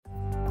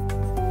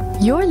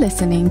You're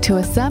listening to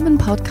a sermon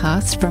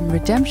podcast from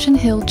Redemption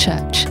Hill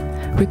Church,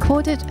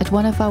 recorded at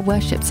one of our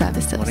worship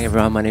services. Morning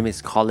everyone, my name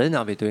is Colin.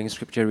 I'll be doing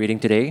scripture reading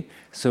today.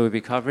 So we'll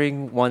be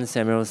covering 1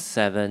 Samuel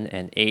 7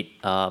 and 8,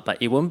 but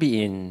we won't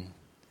be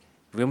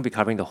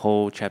covering the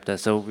whole chapter.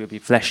 So we'll be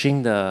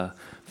flashing the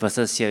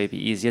verses here. It'll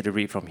be easier to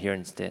read from here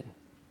instead.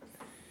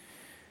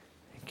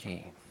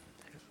 Okay,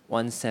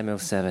 1 Samuel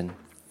 7.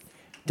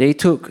 They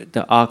took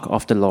the ark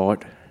of the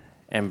Lord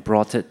and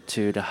brought it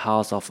to the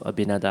house of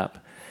Abinadab.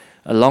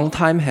 A long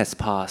time has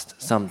passed,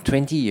 some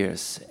 20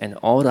 years, and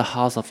all the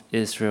house of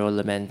Israel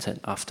lamented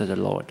after the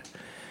Lord.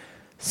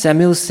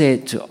 Samuel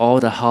said to all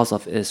the house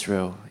of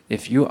Israel,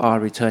 "If you are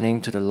returning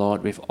to the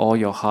Lord with all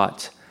your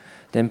heart,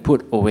 then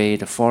put away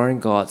the foreign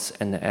gods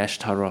and the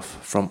Ashtaroth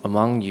from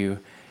among you,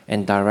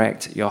 and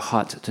direct your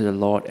heart to the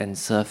Lord and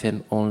serve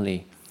him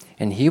only,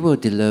 and he will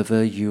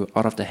deliver you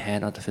out of the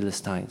hand of the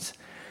Philistines."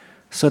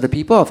 So the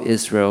people of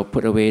Israel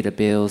put away the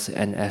Baals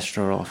and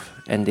Ashtaroth,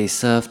 and they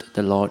served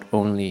the Lord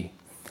only.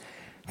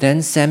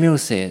 Then Samuel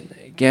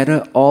said,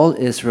 "Gather all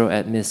Israel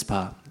at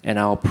Mizpah, and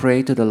I'll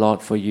pray to the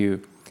Lord for you."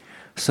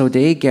 So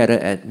they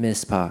gathered at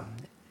Mizpah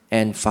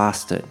and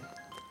fasted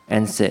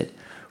and said,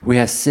 "We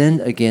have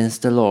sinned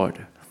against the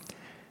Lord."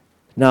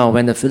 Now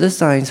when the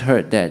Philistines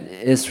heard that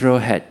Israel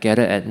had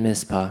gathered at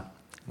Mizpah,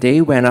 they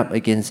went up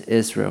against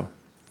Israel.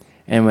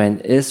 And when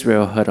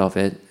Israel heard of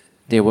it,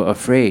 they were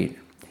afraid.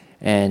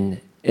 And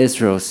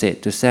Israel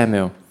said to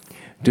Samuel,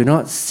 "Do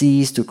not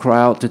cease to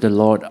cry out to the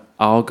Lord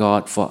our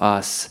God for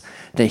us,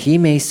 that he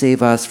may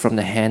save us from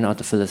the hand of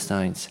the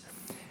Philistines."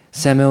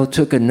 Samuel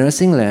took a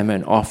nursing lamb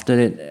and offered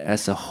it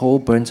as a whole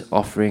burnt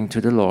offering to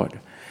the Lord.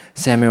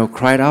 Samuel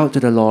cried out to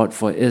the Lord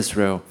for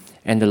Israel,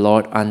 and the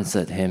Lord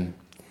answered him.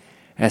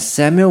 As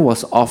Samuel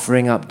was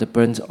offering up the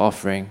burnt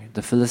offering,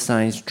 the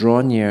Philistines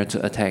drew near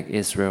to attack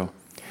Israel.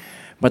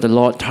 But the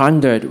Lord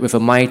thundered with a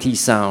mighty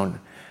sound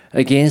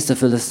against the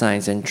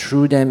Philistines and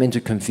threw them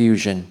into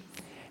confusion,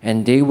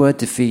 and they were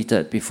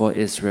defeated before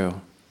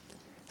Israel.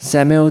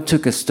 Samuel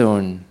took a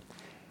stone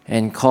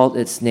and called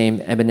its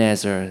name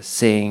Ebenezer,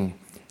 saying,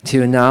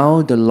 "Till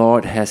now the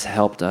Lord has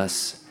helped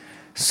us."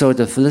 So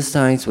the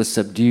Philistines were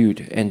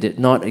subdued and did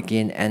not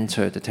again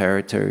enter the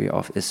territory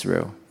of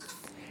Israel.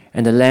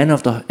 And the hand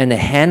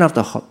of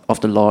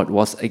the Lord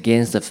was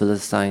against the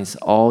Philistines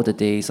all the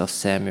days of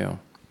Samuel.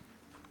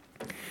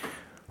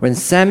 When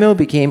Samuel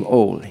became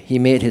old, he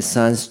made his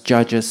sons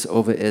judges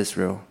over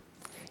Israel.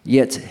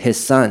 Yet his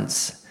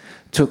sons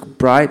took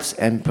bribes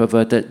and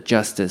perverted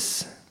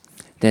justice.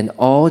 Then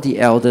all the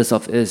elders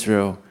of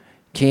Israel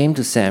came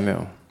to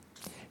Samuel.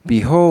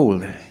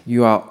 "Behold,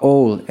 you are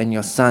old, and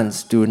your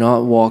sons do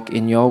not walk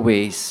in your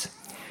ways.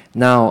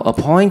 Now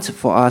appoint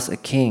for us a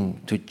king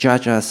to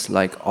judge us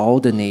like all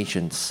the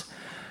nations."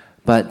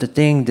 But the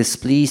thing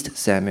displeased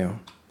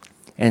Samuel,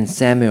 and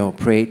Samuel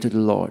prayed to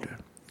the Lord.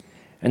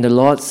 And the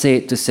Lord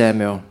said to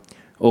Samuel,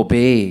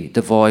 "Obey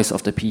the voice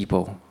of the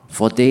people,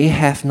 for they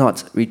have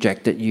not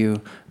rejected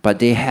you, but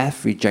they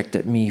have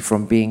rejected me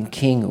from being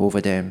king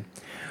over them.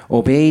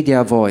 Obey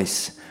their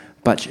voice,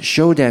 but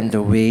show them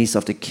the ways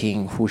of the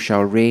king who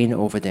shall reign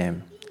over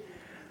them."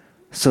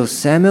 So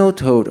Samuel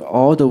told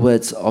all the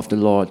words of the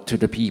Lord to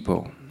the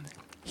people.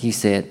 He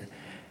said,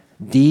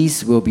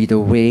 "These will be the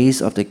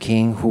ways of the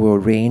king who will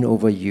reign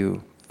over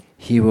you.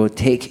 He will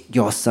take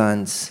your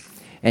sons,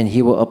 and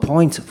he will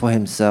appoint for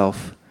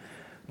himself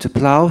to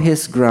plow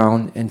his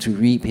ground and to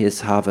reap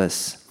his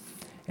harvest,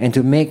 and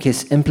to make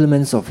his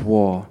implements of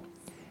war.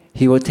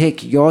 He will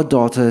take your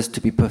daughters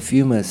to be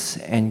perfumers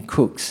and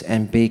cooks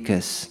and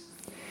bakers.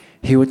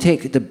 He will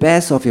take the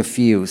best of your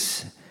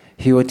fields.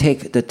 He will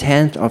take the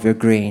tenth of your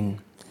grain.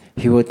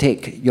 He will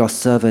take your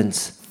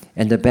servants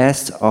and the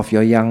best of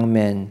your young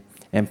men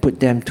and put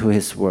them to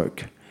his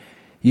work.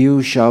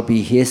 You shall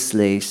be his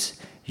slaves.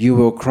 You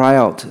will cry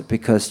out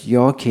because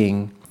your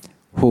king,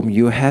 whom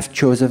you have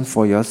chosen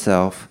for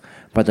yourself,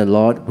 but the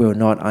Lord will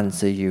not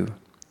answer you."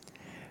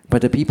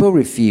 But the people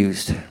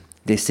refused.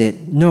 They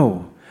said,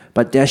 "No,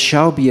 but there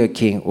shall be a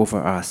king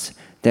over us,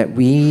 that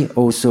we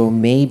also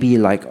may be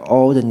like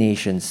all the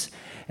nations,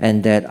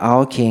 and that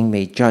our king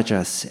may judge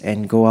us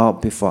and go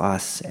out before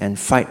us and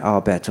fight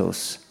our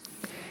battles."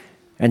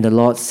 And the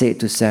Lord said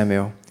to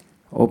Samuel,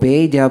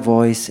 "Obey their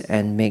voice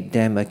and make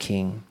them a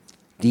king."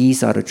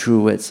 These are the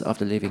true words of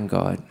the living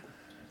God.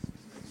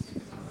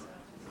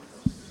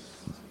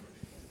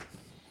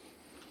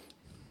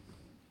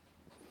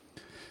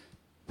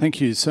 Thank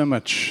you so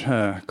much,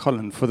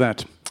 Colin, for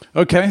that.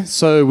 Okay,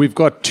 so we've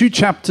got two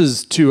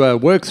chapters to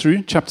work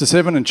through, chapter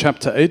 7 and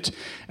chapter 8.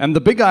 And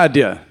the big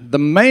idea, the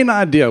main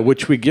idea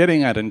which we're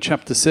getting at in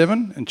chapter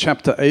 7 and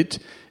chapter 8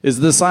 is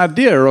this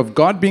idea of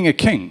God being a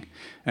king.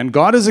 And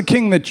God is a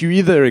king that you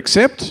either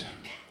accept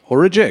or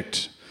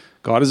reject.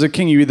 God is a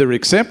king you either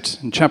accept.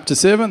 In chapter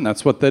 7,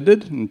 that's what they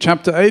did. In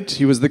chapter 8,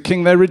 he was the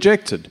king they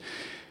rejected.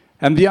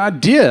 And the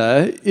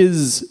idea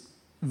is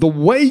the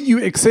way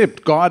you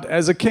accept God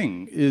as a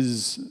king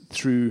is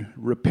through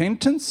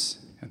repentance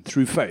and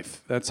through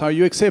faith. That's how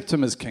you accept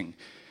him as king.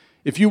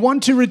 If you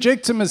want to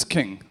reject him as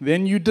king,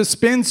 then you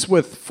dispense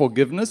with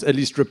forgiveness, at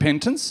least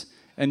repentance,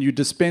 and you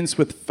dispense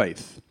with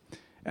faith.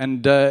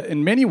 And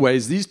in many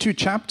ways, these two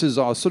chapters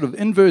are sort of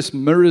inverse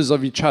mirrors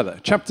of each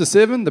other. Chapter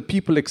 7, the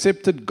people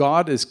accepted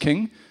God as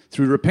king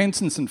through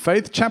repentance and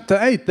faith. Chapter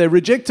 8, they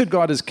rejected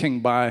God as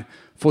king by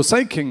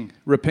forsaking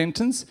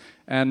repentance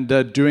and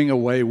doing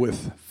away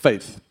with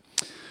faith.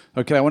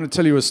 Okay, I want to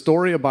tell you a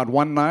story about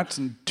one night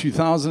in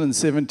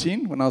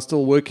 2017 when I was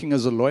still working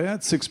as a lawyer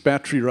at 6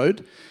 Battery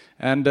Road.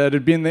 And it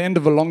had been the end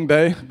of a long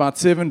day, about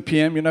 7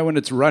 p.m., you know, when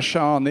it's rush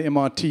hour on the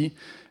MRT.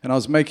 And I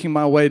was making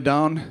my way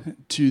down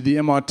to the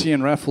MRT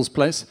in Raffles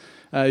Place.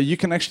 You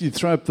can actually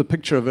throw up the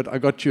picture of it. I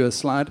got you a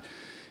slide.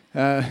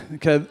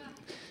 Okay,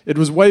 it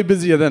was way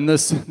busier than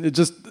this.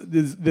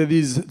 There are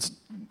these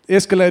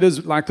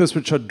escalators like this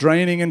which are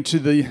draining into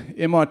the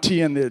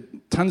MRT, and there are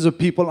tons of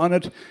people on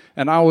it.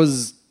 And I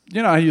was,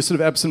 you know, you're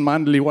sort of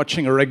absent-mindedly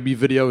watching a rugby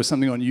video or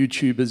something on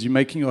YouTube as you're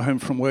making your home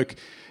from work.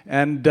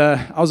 And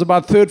I was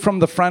about third from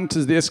the front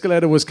as the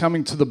escalator was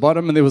coming to the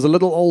bottom, and there was a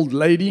little old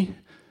lady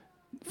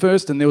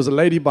first, and there was a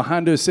lady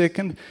behind her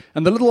second,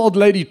 and the little old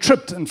lady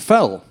tripped and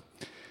fell.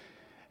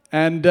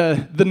 And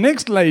the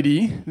next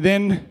lady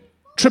then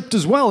tripped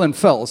as well and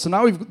fell. So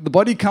now the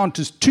body count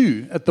is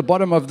 2 at the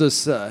bottom of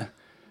this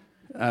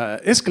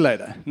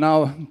escalator.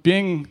 Now,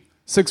 being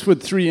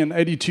 6'3" and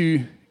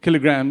 82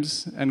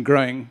 kilograms and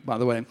growing, by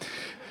the way,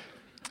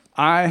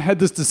 I had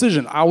this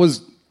decision.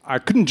 I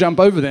couldn't jump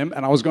over them,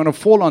 and I was going to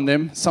fall on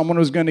them. Someone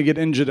was going to get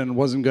injured, and it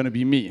wasn't going to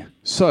be me.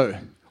 So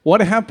what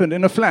happened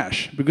in a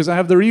flash, because I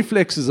have the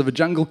reflexes of a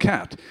jungle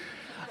cat,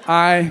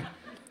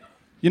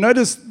 you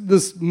notice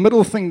this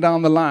middle thing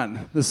down the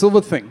line, the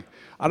silver thing.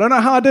 I don't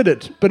know how I did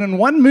it, but in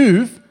one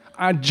move,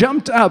 I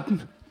jumped up,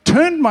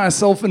 turned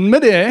myself in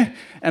midair,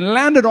 and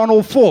landed on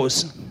all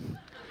fours,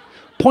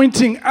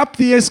 pointing up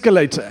the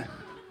escalator.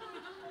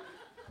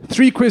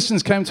 3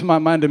 questions came to my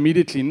mind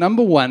immediately.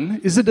 Number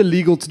 1, is it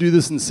illegal to do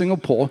this in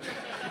Singapore?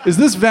 Is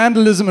this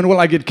vandalism, and will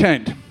I get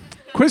caned?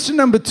 Question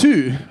number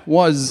 2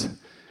 was,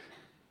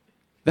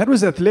 that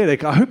was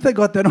athletic. I hope they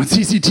got that on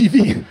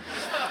CCTV.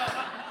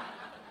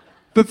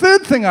 The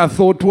third thing I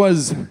thought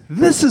was,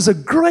 this is a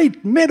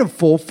great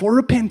metaphor for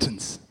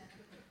repentance.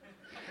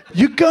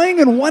 You're going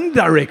in one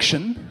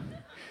direction,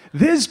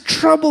 there's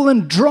trouble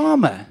and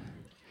drama.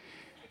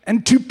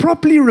 And to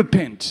properly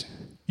repent,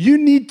 you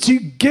need to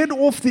get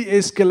off the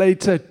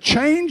escalator,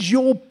 change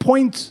your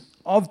point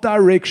of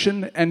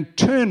direction, and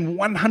turn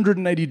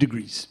 180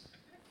 degrees.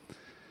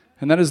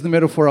 And that is the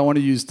metaphor I want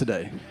to use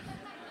today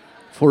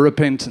for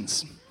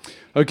repentance.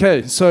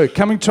 Okay, so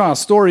coming to our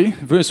story,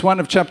 verse 1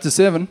 of chapter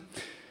 7.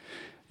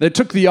 They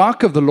took the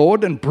ark of the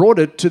Lord and brought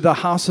it to the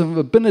house of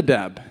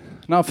Abinadab.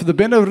 Now, for the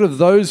benefit of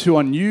those who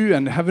are new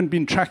and haven't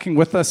been tracking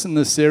with us in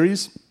this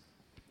series,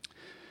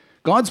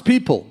 God's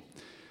people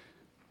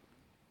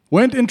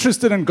weren't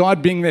interested in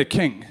God being their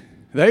king.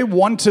 They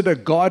wanted a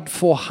God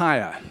for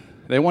hire.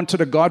 They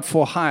wanted a God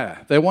for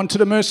hire. They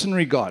wanted a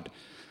mercenary God.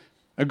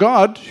 A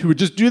God who would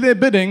just do their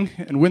bidding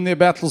and win their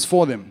battles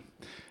for them.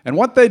 And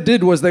what they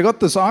did was they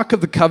got this Ark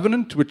of the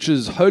Covenant, which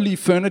is holy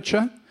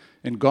furniture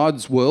in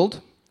God's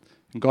world,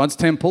 in God's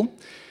temple,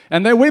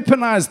 and they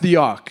weaponized the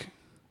Ark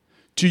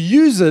to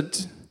use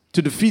it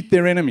to defeat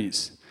their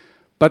enemies.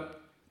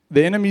 But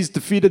the enemies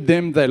defeated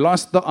them. They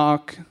lost the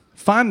Ark.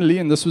 Finally,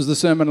 and this was the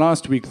sermon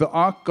last week, the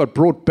Ark got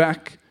brought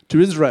back to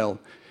Israel.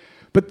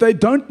 But they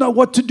don't know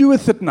what to do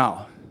with it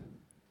now.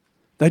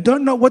 They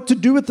don't know what to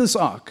do with this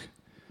Ark.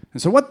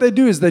 And so what they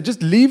do is they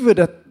just leave it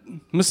at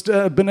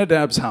Mr.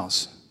 Abinadab's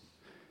house.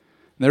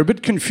 And they're a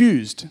bit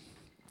confused.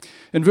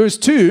 In verse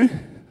 2,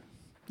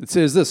 it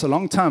says this, a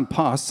long time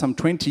passed, some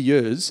 20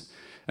 years,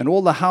 and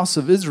all the house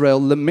of Israel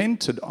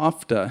lamented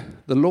after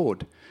the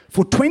Lord.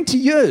 For 20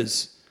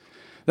 years.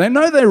 They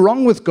know they're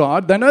wrong with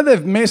God. They know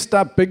they've messed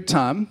up big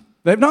time.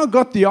 They've now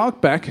got the ark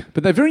back,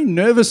 but they're very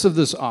nervous of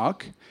this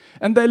ark,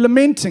 and they're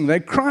lamenting, they're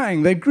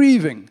crying, they're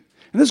grieving.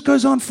 And this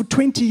goes on for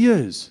 20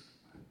 years.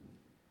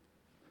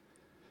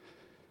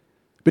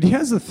 But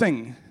here's the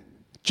thing.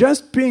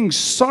 Just being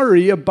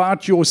sorry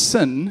about your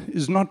sin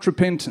is not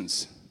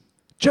repentance.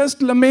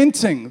 Just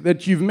lamenting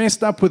that you've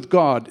messed up with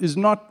God is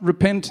not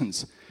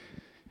repentance.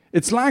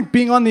 It's like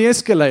being on the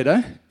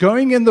escalator,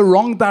 going in the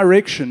wrong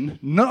direction,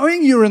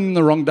 knowing you're in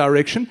the wrong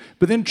direction,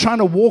 but then trying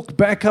to walk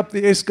back up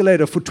the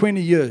escalator for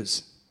 20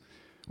 years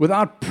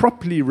without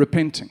properly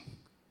repenting.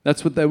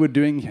 That's what they were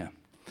doing here.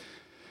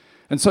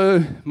 And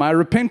so my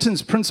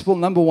repentance principle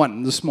number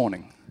 1 this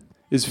morning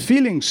is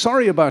feeling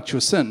sorry about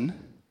your sin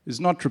is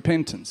not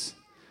repentance.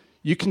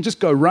 You can just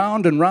go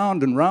round and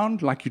round and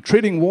round like you're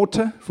treading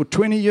water for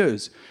 20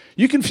 years.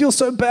 You can feel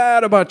so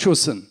bad about your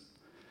sin.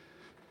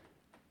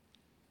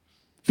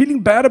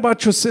 Feeling bad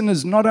about your sin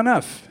is not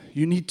enough.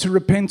 You need to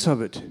repent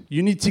of it.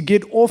 You need to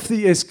get off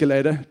the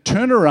escalator,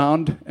 turn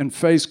around, and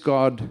face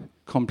God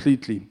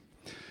completely.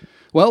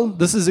 Well,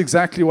 this is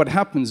exactly what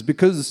happens,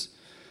 because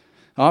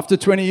after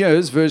 20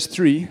 years, verse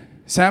 3,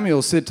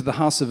 Samuel said to the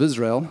house of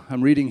Israel,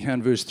 I'm reading here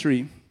in verse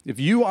 3, if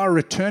you are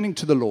returning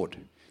to the Lord,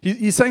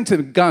 he's saying to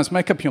the guys,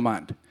 make up your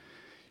mind.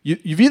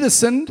 You've either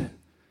sinned,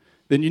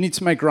 then you need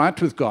to make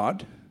right with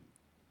God,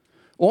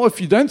 Or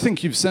if you don't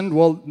think you've sinned,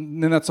 well,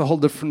 then that's a whole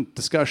different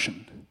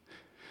discussion.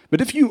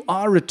 But if you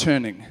are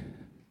returning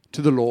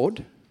to the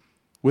Lord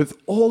with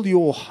all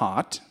your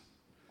heart,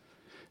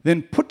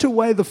 then put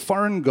away the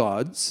foreign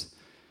gods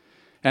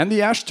and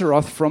the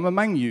Ashtaroth from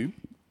among you,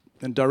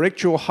 and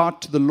direct your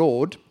heart to the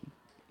Lord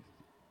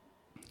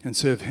and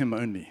serve him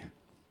only.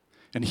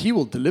 And he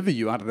will deliver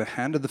you out of the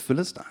hand of the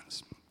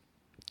Philistines.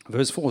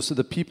 Verse 4, so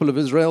the people of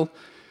Israel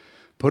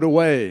put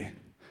away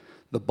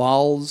the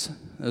Baals,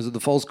 those are the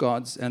false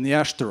gods, and the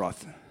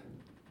Ashtaroth,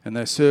 and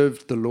they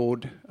served the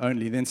Lord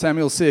only. Then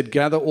Samuel said,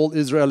 gather all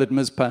Israel at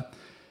Mizpah,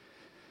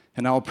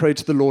 and I will pray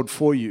to the Lord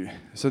for you.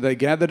 So they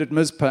gathered at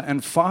Mizpah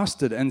and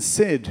fasted and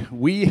said,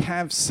 we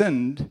have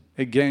sinned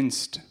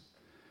against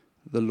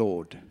the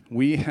Lord.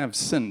 We have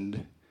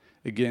sinned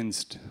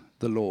against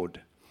the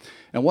Lord.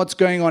 And what's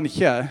going on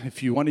here,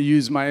 if you want to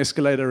use my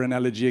escalator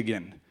analogy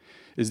again,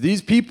 is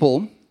these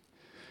people,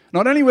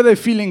 not only were they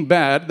feeling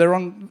bad, they're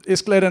on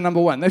escalator number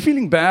 1. They're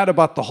feeling bad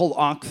about the whole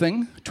ark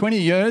thing. 20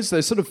 years,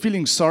 they're sort of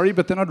feeling sorry,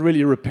 but they're not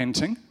really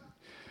repenting.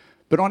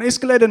 But on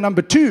escalator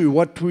number 2,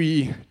 what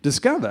we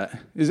discover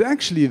is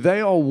actually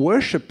they are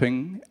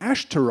worshipping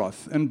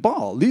Ashtaroth and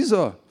Baal. These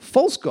are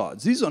false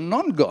gods. These are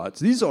non-gods.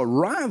 These are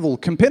rival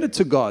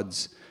competitor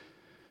gods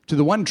to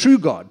the one true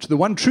God, to the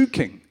one true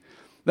king.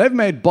 They've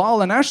made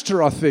Baal and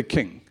Ashtaroth their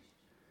king.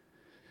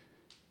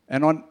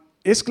 And on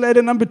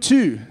escalator number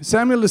 2,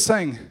 Samuel is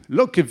saying,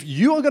 look, if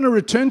you are going to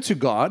return to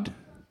God,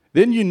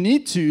 then you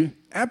need to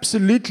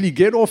absolutely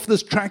get off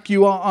this track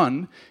you are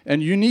on,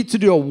 and you need to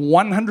do a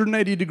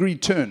 180-degree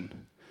turn.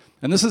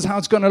 And this is how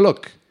it's going to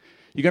look.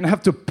 You're going to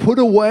have to put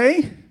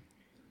away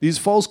these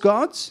false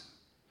gods.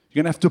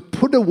 You're going to have to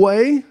put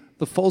away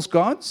the false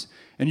gods,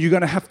 and you're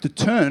going to have to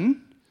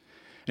turn,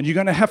 and you're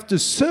going to have to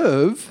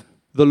serve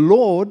the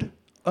Lord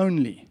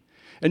only.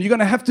 And you're going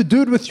to have to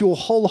do it with your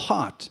whole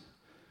heart.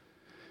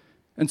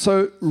 And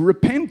so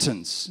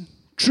repentance,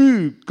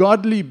 true,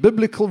 godly,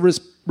 biblical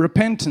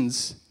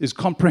repentance is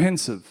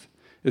comprehensive.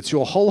 It's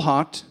your whole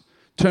heart,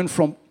 turn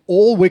from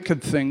all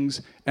wicked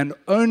things, and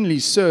only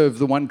serve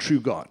the one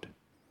true God.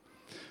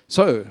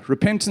 So,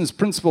 repentance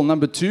principle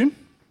number 2.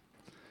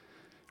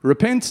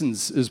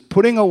 Repentance is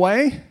putting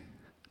away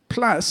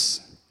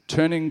plus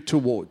turning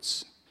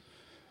towards.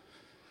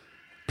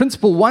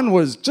 Principle 1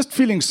 was just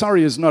feeling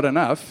sorry is not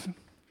enough.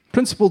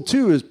 Principle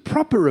 2 is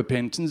proper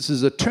repentance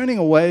is a turning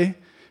away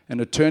and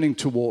a turning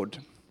toward.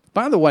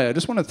 By the way, I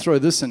just want to throw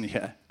this in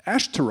here.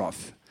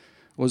 Ashtaroth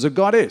was a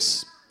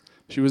goddess.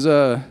 She was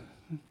a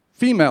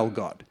female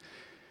god.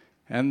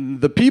 And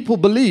the people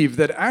believed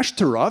that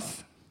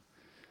Ashtaroth,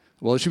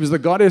 well, she was the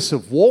goddess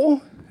of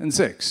war and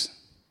sex.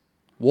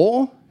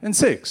 War and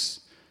sex.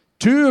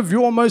 2 of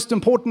your most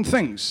important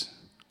things.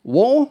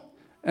 War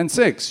and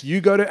sex. You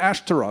go to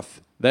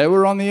Ashtaroth. They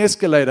were on the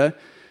escalator,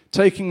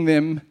 taking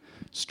them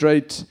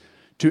straight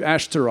to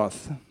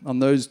Ashtaroth on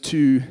those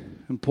 2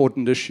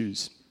 important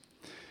issues.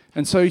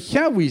 And so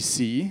here we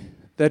see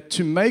that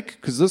to make,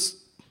 because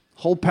this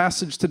whole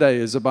passage today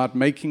is about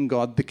making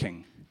God the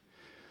king.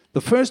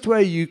 The first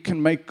way you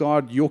can make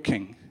God your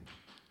king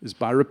is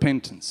by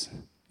repentance.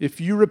 If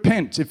you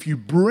repent, if you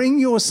bring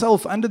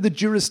yourself under the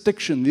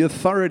jurisdiction, the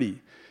authority,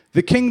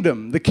 the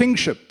kingdom, the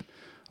kingship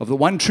of the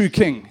one true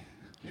king,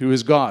 who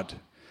is God,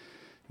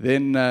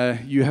 then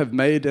you have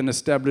made and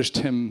established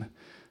him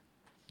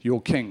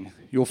your king.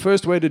 Your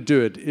first way to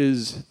do it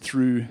is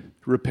through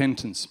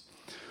repentance.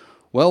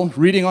 Well,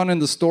 reading on in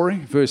the story,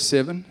 verse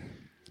 7,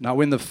 now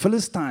when the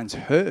Philistines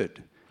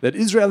heard that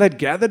Israel had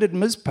gathered at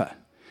Mizpah,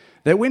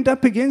 they went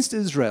up against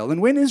Israel,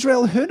 and when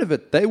Israel heard of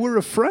it, they were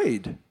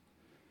afraid.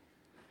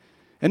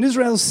 And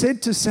Israel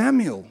said to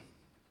Samuel,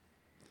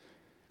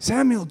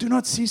 Samuel, do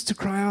not cease to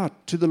cry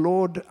out to the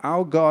Lord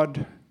our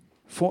God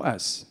for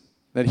us,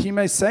 that he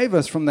may save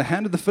us from the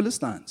hand of the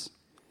Philistines.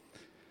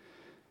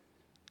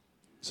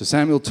 So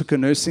Samuel took a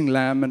nursing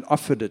lamb and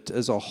offered it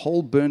as a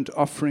whole burnt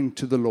offering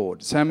to the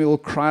Lord. Samuel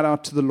cried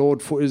out to the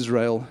Lord for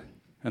Israel,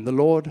 and the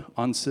Lord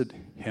answered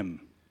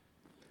him.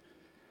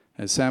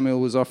 As Samuel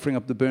was offering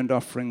up the burnt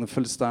offering, the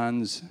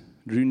Philistines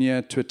drew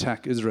near to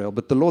attack Israel.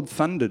 But the Lord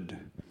thundered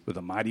with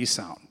a mighty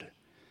sound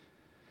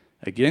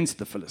against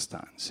the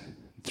Philistines,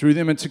 threw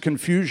them into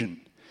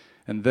confusion,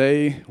 and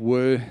they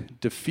were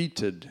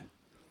defeated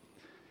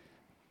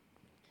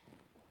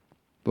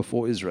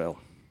before Israel.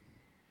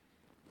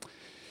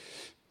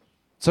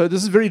 So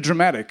this is very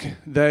dramatic.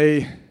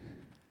 They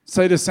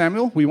say to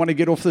Samuel, we want to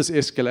get off this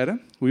escalator.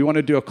 We want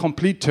to do a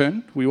complete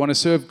turn. We want to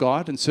serve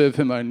God and serve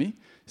him only.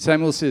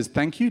 Samuel says,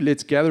 thank you.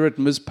 Let's gather at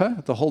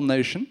Mizpah, the whole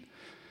nation.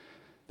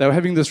 They were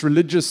having this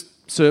religious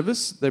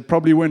service. They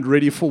probably weren't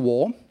ready for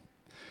war.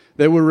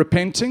 They were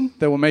repenting.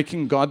 They were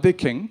making God their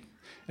king.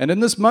 And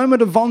in this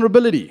moment of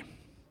vulnerability,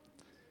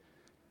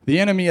 the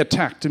enemy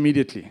attacked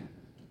immediately.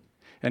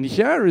 And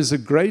here is a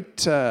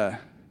great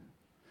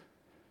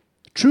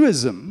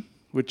truism,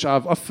 which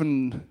I've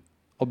often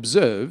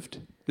observed,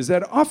 is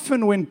that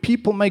often when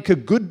people make a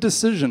good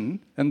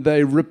decision and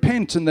they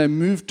repent and they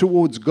move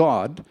towards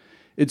God,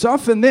 it's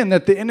often then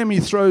that the enemy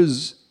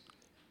throws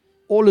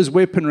all his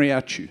weaponry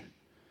at you.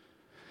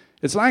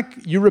 It's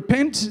like you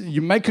repent,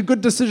 you make a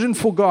good decision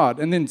for God,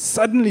 and then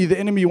suddenly the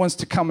enemy wants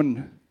to come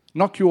and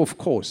knock you off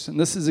course. And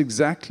this is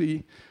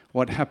exactly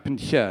what happened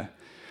here.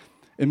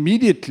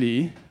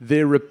 Immediately,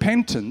 their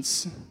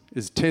repentance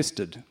is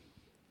tested.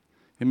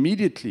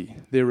 Immediately,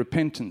 their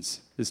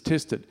repentance is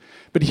tested.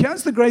 But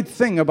here's the great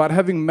thing about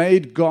having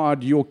made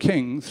God your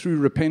king through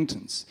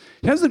repentance.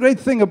 Here's the great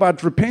thing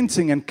about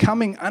repenting and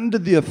coming under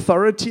the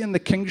authority and the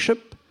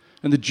kingship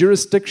and the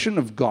jurisdiction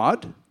of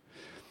God,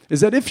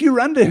 is that if you're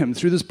under him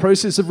through this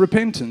process of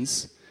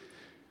repentance,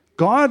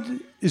 God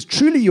is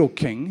truly your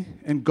king,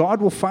 and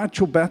God will fight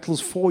your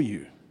battles for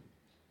you.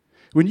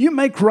 When you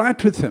make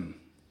right with him,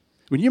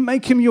 when you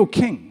make him your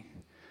king,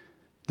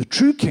 the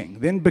true king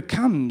then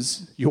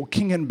becomes your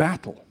king in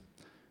battle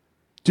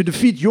to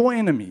defeat your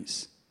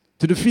enemies,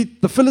 to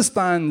defeat the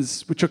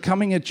Philistines which are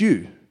coming at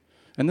you.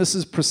 And this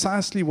is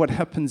precisely what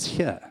happens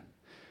here,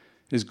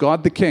 is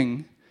God the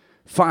king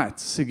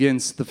fights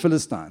against the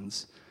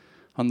Philistines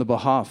on the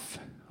behalf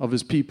of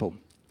his people.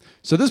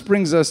 So this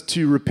brings us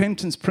to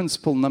repentance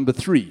principle number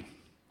 3.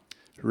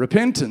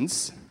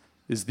 Repentance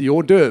is the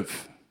hors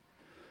d'oeuvre.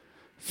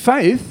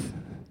 Faith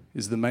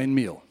is the main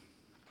meal.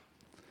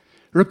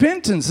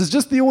 Repentance is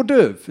just the hors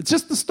d'oeuvre. It's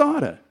just the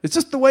starter. It's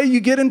just the way you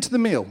get into the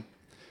meal.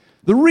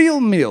 The real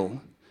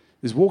meal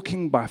is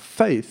walking by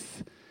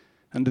faith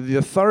under the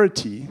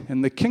authority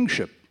and the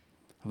kingship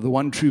of the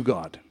one true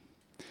God.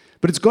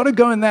 But it's got to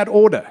go in that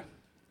order.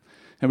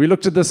 And we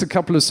looked at this a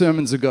couple of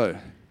sermons ago.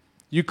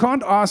 You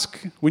can't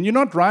ask, when you're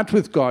not right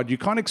with God, you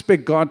can't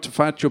expect God to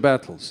fight your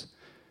battles.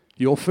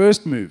 Your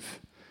first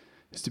move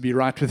is to be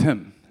right with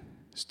him.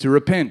 Is to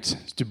repent,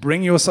 is to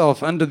bring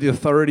yourself under the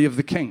authority of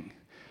the king.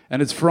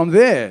 And it's from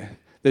there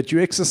that you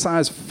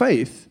exercise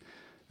faith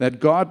that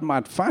God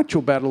might fight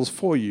your battles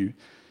for you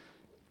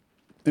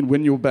and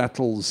win your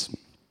battles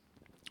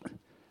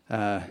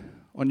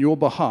on your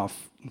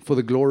behalf for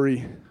the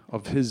glory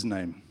of his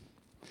name.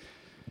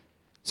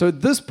 So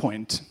at this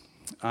point,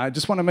 I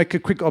just want to make a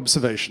quick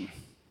observation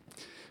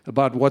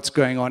about what's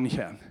going on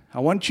here. I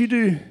want you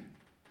to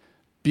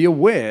be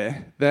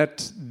aware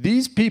that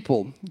these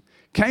people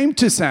came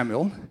to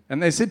Samuel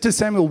and they said to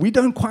Samuel, we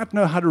don't quite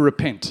know how to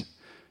repent.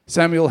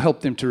 Samuel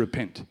helped them to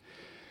repent.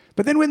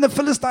 But then when the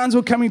Philistines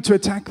were coming to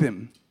attack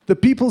them, the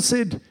people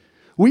said,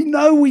 we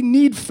know we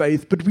need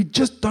faith, but we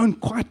just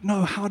don't quite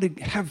know how to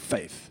have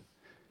faith.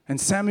 And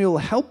Samuel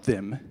helped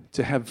them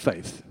to have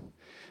faith.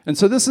 And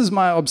so this is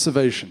my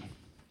observation.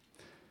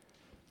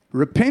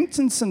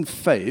 Repentance and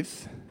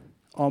faith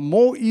are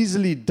more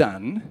easily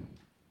done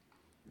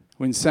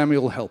when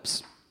Samuel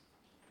helps.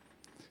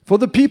 For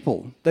the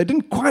people, they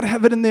didn't quite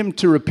have it in them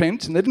to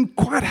repent, and they didn't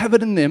quite have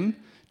it in them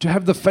to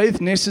have the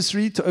faith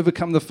necessary to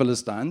overcome the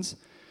Philistines.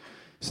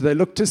 So they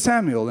looked to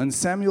Samuel, and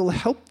Samuel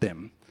helped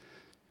them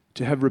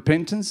to have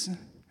repentance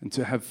and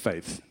to have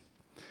faith.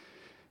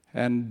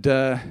 And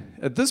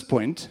at this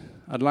point,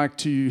 I'd like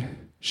to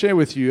share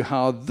with you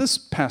how this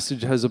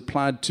passage has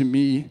applied to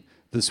me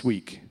this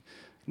week.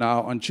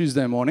 Now, on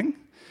Tuesday morning,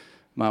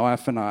 my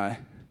wife and I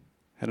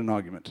had an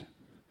argument.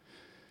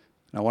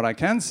 Now, what I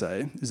can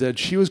say is that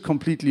she was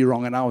completely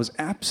wrong, and I was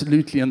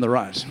absolutely in the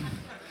right.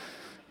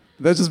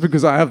 That's just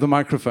because I have the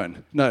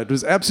microphone. No, it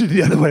was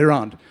absolutely the other way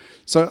around.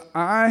 So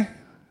I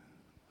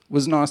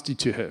was nasty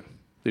to her.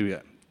 There we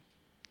go.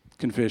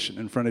 Confession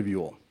in front of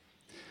you all.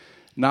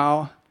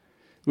 Now,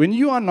 when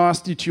you are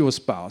nasty to your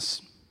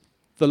spouse,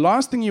 the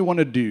last thing you want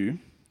to do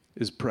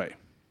is pray.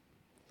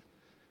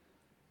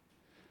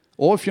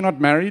 Or if you're not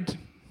married,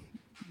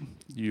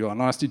 you are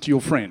nasty to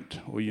your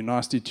friend, or you're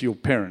nasty to your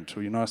parent,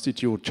 or you're nasty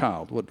to your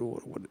child,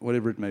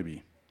 whatever it may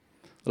be.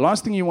 The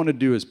last thing you want to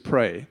do is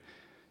pray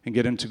and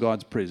get into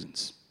God's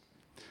presence.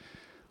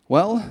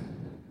 Well,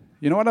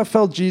 you know what I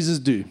felt Jesus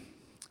do?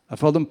 I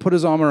felt him put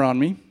his arm around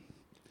me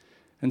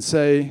and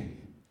say,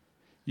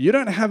 you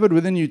don't have it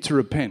within you to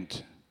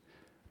repent,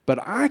 but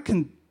I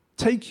can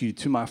take you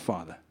to my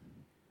Father,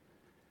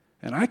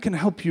 and I can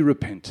help you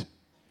repent.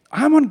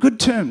 I'm on good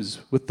terms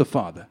with the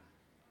Father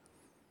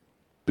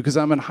because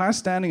I'm in high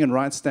standing and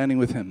right standing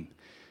with him.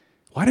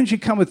 Why don't you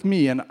come with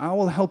me, and I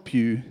will help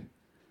you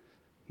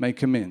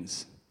make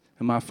amends,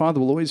 and my Father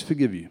will always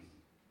forgive you.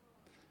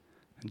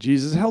 And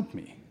Jesus helped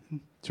me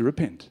to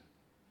repent.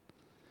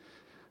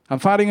 I'm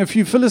fighting a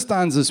few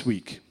Philistines this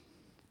week.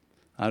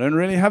 I don't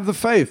really have the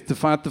faith to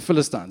fight the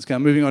Philistines. Okay,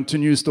 I'm moving on to a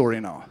new story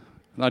now.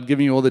 I'm not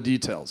giving you all the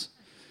details.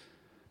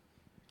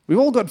 We've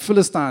all got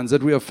Philistines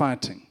that we are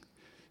fighting.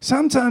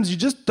 Sometimes you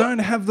just don't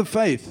have the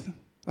faith.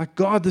 Like,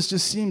 God, this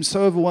just seems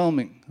so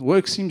overwhelming.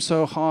 Work seems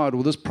so hard,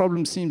 or this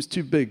problem seems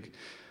too big.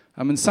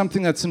 I'm in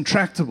something that's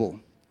intractable.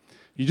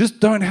 You just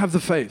don't have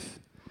the faith.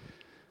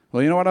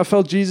 Well, you know what I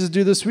felt Jesus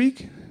do this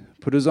week?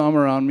 Put his arm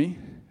around me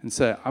and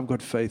say, I've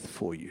got faith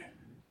for you.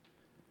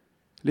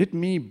 Let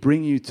me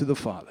bring you to the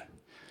Father.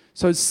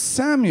 So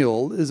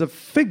Samuel is a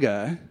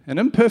figure, an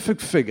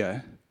imperfect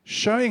figure,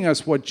 showing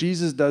us what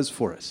Jesus does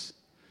for us.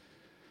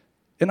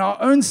 In our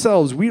own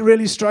selves, we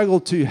really struggle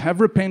to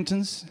have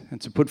repentance and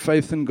to put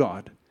faith in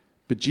God.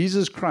 But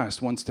Jesus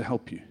Christ wants to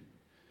help you.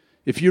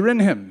 If you're in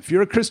him, if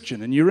you're a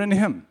Christian and you're in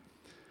him,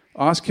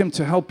 Ask Him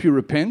to help you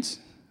repent.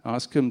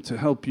 Ask Him to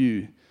help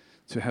you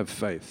to have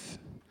faith.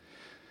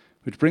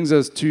 Which brings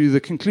us to the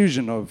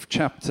conclusion of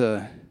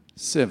chapter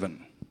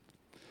 7.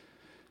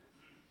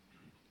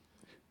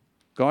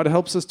 God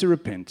helps us to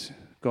repent.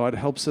 God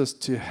helps us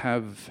to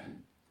have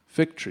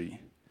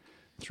victory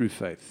through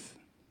faith.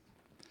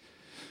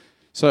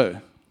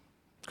 So,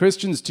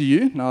 questions to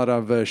you now that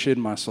I've shared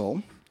my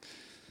soul.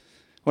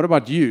 What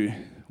about you?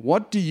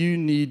 What do you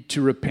need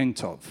to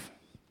repent of?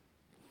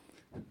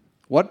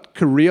 What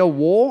career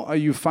war are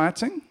you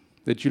fighting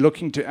that you're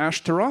looking to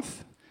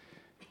Ashtaroth?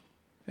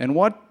 And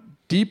what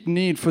deep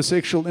need for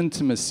sexual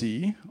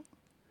intimacy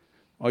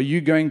are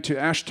you going to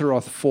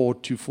Ashtaroth for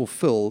to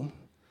fulfill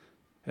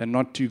and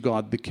not to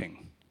God the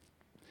King?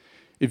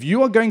 If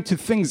you are going to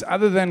things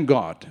other than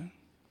God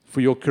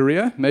for your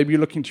career, maybe you're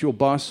looking to your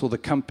boss or the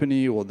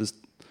company or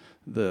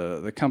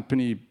the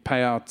company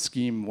payout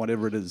scheme,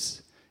 whatever it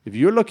is. If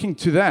you're looking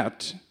to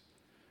that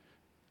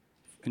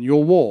in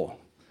your war,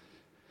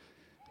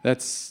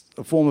 that's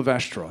a form of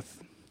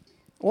Ashtaroth.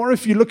 Or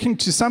if you're looking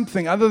to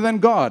something other than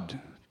God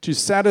to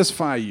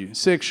satisfy you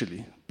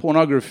sexually,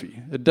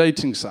 pornography, a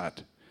dating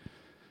site,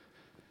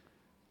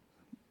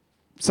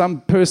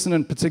 some person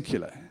in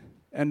particular.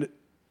 And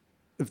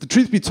if the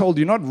truth be told,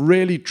 you're not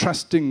really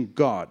trusting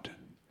God,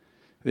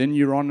 then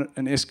you're on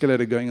an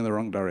escalator going in the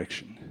wrong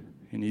direction.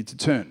 You need to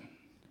turn.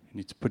 You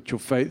need to put your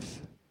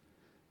faith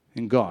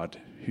in God,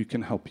 who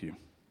can help you.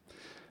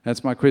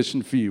 That's my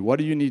question for you. What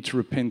do you need to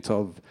repent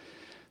of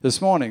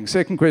this morning?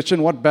 Second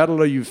question, what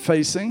battle are you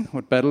facing?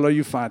 What battle are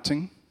you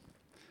fighting?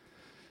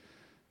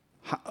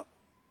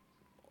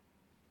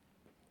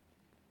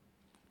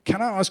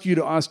 Can I ask you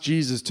to ask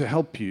Jesus to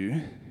help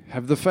you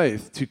have the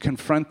faith to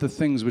confront the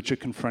things which are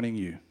confronting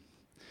you?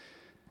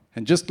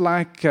 And just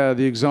like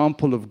the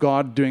example of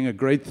God doing a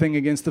great thing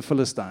against the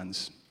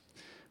Philistines,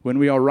 when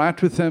we are right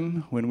with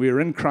Him, when we are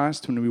in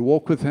Christ, when we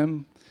walk with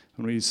Him,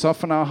 when we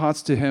soften our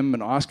hearts to Him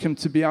and ask Him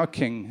to be our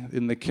King,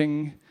 then the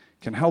King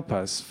can help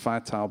us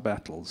fight our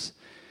battles.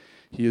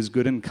 He is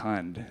good and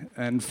kind.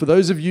 And for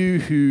those of you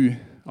who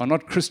are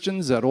not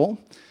Christians at all,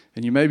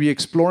 and you may be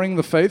exploring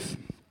the faith,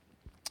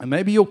 and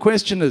maybe your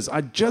question is,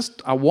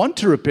 I want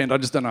to repent, I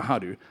just don't know how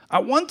to. I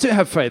want to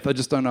have faith, I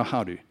just don't know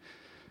how to.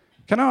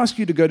 Can I ask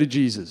you to go to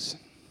Jesus,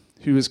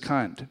 who is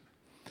kind,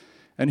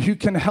 and who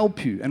can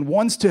help you, and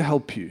wants to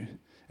help you,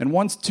 and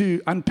wants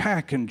to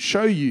unpack and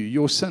show you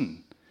your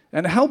sin,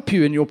 and help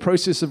you in your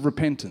process of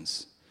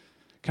repentance?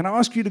 Can I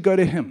ask you to go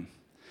to Him?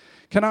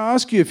 Can I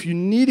ask you, if you're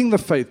needing the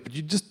faith, but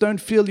you just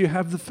don't feel you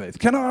have the faith,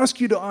 can I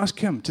ask you to ask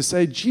Him to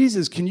say,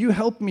 Jesus, can you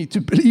help me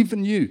to believe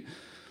in you?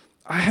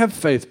 I have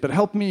faith, but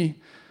help me.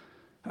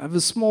 I have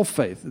a small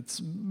faith. It's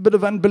a bit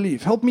of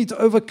unbelief. Help me to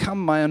overcome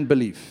my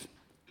unbelief.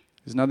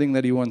 There's nothing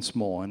that He wants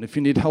more. And if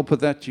you need help with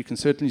that, you can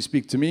certainly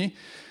speak to me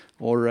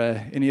or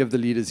any of the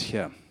leaders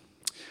here.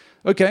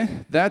 Okay,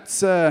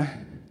 that's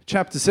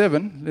chapter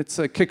 7. Let's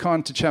kick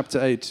on to chapter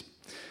 8.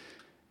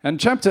 And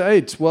chapter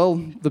 8, well,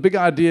 the big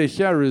idea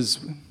here is,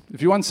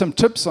 if you want some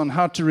tips on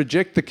how to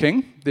reject the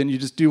king, then you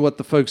just do what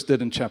the folks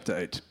did in chapter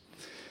 8.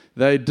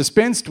 They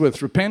dispensed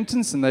with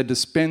repentance and they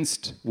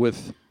dispensed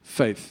with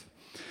faith.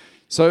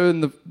 So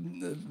in the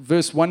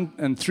verse 1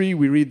 and 3,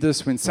 we read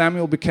this: when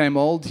Samuel became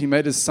old, he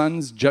made his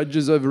sons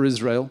judges over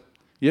Israel.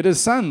 Yet his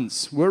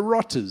sons were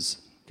rotters.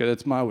 Okay,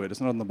 that's my word.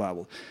 It's not in the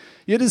Bible.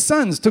 Yet his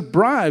sons took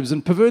bribes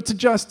and perverted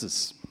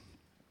justice.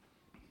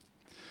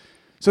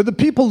 So the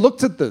people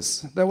looked at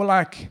this. They were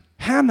like,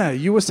 Hannah,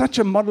 you were such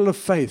a model of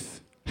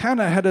faith.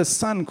 Hannah had a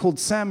son called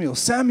Samuel.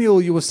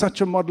 Samuel, you were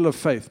such a model of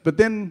faith. But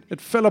then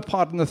it fell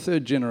apart in the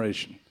third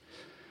generation.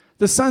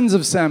 The sons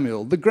of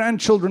Samuel, the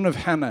grandchildren of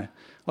Hannah,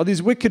 are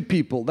these wicked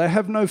people. They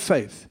have no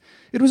faith.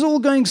 It was all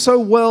going so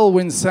well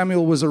when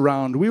Samuel was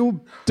around. We were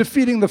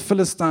defeating the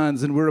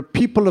Philistines, and we're a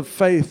people of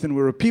faith, and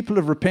we're a people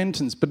of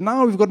repentance. But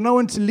now we've got no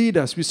one to lead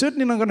us. We're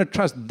certainly not going to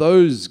trust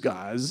those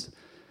guys,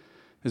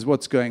 is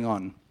what's going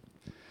on.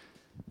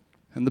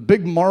 And the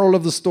big moral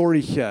of the story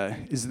here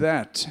is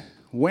that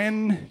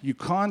when you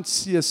can't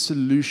see a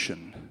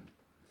solution,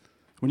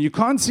 when you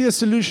can't see a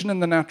solution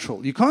in the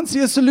natural, you can't see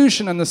a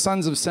solution in the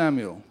sons of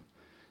Samuel,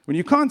 when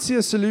you can't see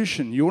a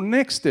solution, your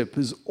next step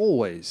is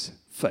always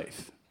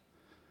faith.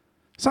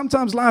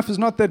 Sometimes life is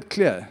not that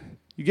clear.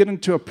 You get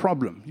into a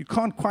problem. You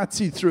can't quite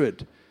see through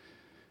it.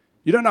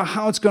 You don't know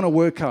how it's going to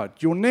work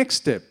out. Your next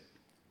step,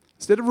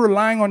 instead of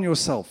relying on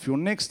yourself, your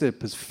next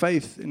step is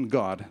faith in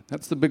God.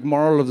 That's the big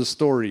moral of the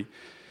story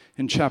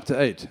in chapter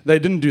 8. They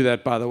didn't do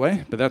that, by the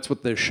way, but that's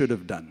what they should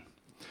have done.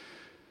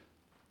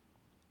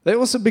 They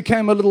also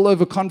became a little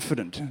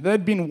overconfident.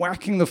 They'd been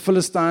whacking the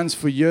Philistines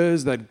for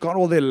years. They'd got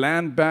all their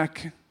land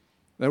back.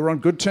 They were on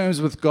good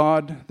terms with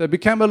God. They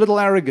became a little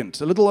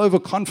arrogant, a little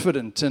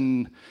overconfident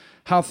in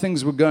how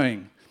things were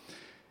going.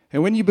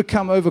 And when you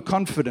become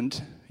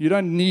overconfident, you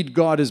don't need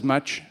God as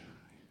much.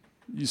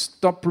 You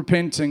stop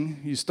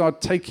repenting. You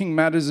start taking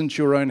matters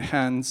into your own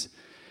hands.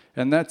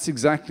 And that's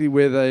exactly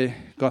where they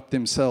got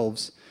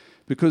themselves.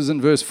 Because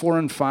in verse 4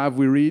 and 5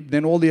 we read,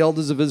 then all the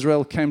elders of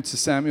Israel came to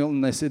Samuel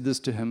and they said this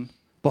to him,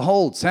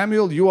 Behold,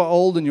 Samuel, you are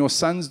old and your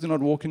sons do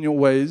not walk in your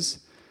ways.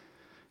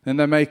 Then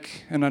they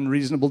make an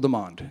unreasonable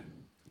demand.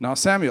 Now,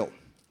 Samuel,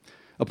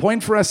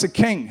 appoint for us a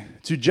king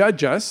to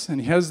judge us,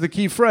 and here's the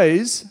key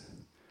phrase,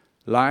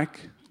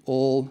 like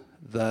all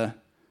the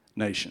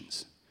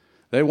nations.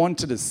 They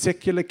wanted a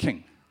secular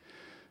king.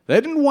 They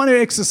didn't want to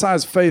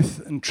exercise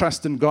faith and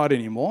trust in God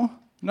anymore.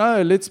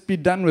 No, let's be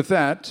done with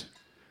that.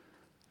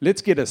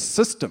 Let's get a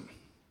system.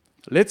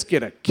 Let's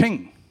get a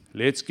king.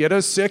 Let's get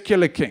a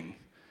secular king.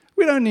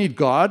 We don't need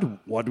God.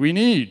 What we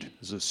need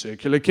is a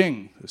secular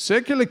king. A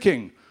secular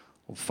king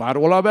will fight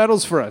all our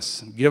battles for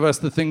us and give us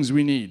the things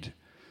we need.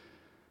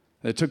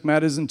 They took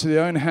matters into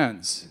their own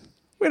hands.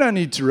 We don't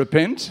need to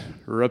repent.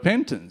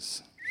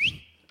 Repentance,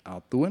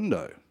 out the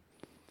window.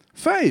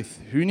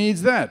 Faith, who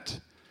needs that?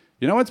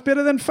 You know what's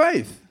better than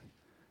faith?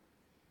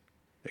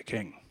 A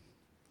king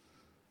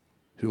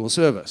who will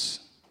serve us.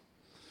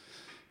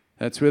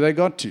 That's where they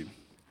got to.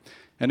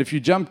 And if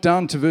you jump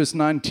down to verse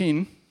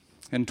 19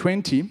 and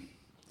 20,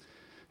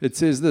 it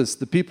says this,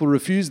 the people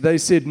refused. They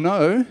said,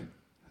 no,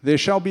 there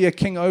shall be a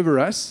king over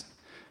us,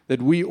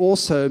 that we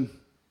also,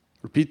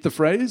 repeat the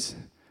phrase,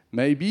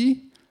 may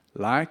be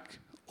like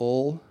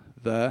all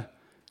the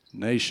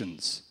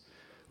nations.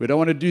 We don't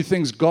want to do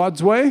things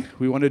God's way.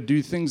 We want to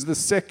do things the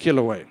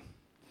secular way.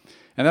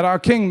 And that our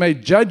king may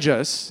judge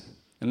us,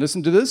 and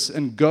listen to this,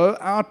 and go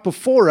out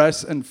before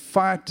us and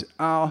fight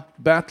our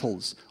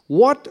battles.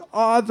 What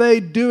are they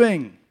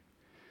doing?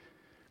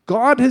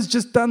 God has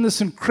just done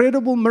this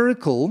incredible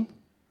miracle,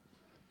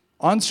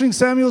 answering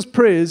Samuel's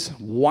prayers,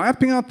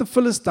 wiping out the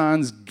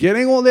Philistines,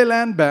 getting all their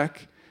land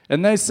back,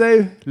 and they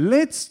say,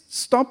 let's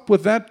stop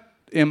with that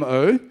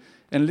MO,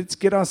 and let's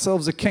get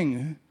ourselves a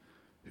king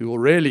who will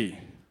really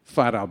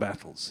fight our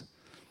battles.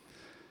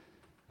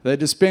 They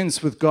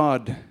dispense with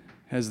God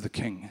as the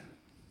king.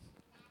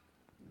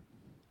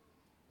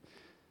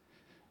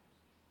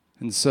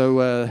 And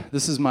so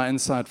this is my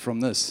insight from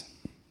this.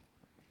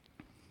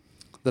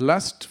 The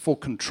lust for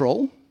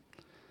control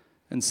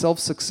and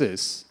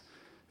self-success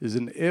is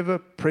an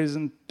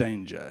ever-present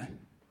danger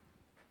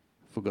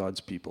for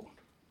God's people.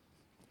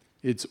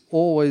 It's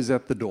always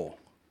at the door.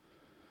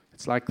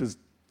 It's like this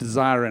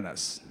desire in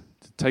us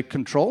to take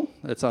control.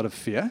 That's out of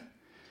fear.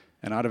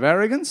 And out of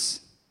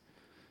arrogance,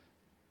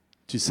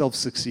 to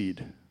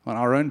self-succeed on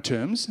our own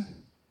terms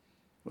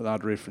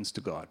without reference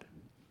to God.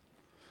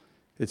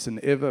 It's an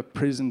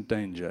ever-present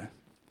danger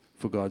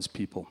for God's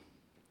people.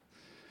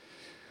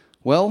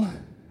 Well,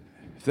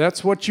 if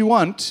that's what you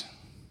want,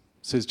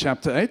 says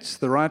chapter 8,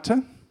 the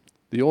writer,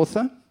 the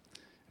author,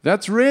 if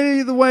that's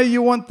really the way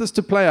you want this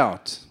to play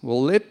out,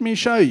 well, let me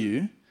show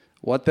you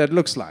what that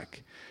looks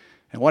like.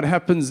 And what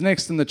happens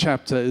next in the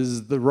chapter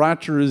is the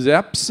writer is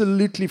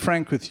absolutely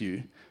frank with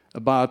you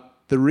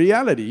about the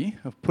reality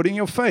of putting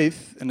your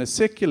faith in a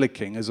secular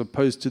king as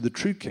opposed to the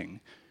true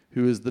king,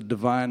 who is the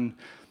divine,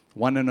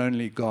 one and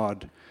only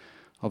God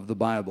of the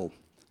Bible.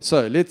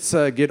 So let's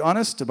get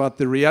honest about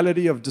the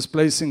reality of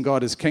displacing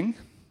God as king.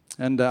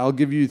 And I'll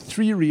give you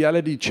 3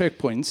 reality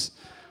checkpoints,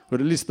 or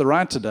at least the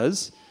writer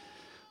does,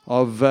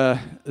 of a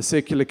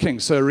secular king.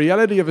 So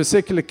reality of a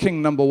secular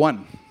king, number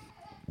 1.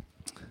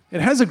 It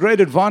has a great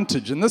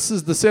advantage, and this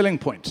is the selling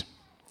point.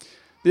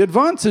 The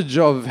advantage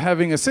of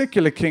having a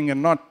secular king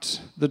and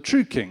not the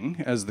true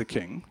king as the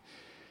king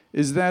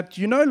is that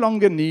you no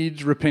longer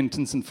need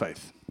repentance and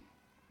faith.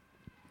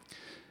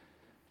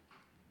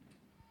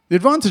 The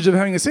advantage of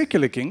having a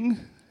secular king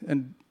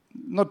and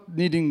not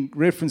needing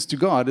reference to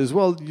God is,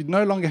 well, you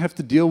no longer have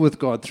to deal with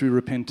God through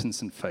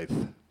repentance and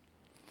faith.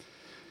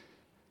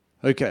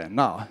 Okay,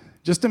 now,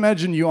 just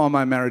imagine you are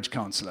my marriage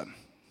counselor.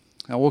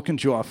 I walk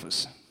into your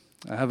office.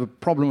 I have a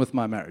problem with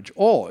my marriage.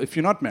 Or, if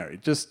you're not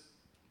married, just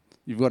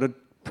you've got a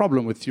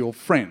problem with your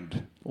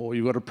friend, or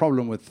you've got a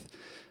problem with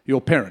your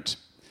parent.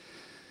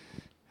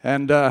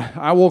 And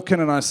I walk in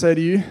and I say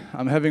to you,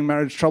 I'm having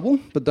marriage trouble,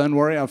 but don't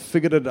worry, I've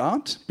figured it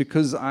out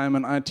because I'm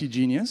an IT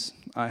genius.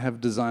 I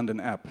have designed an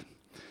app.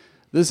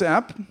 This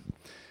app,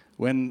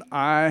 when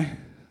I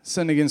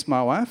sin against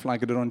my wife,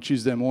 like I did on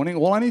Tuesday morning,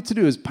 all I need to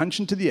do is punch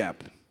into the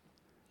app.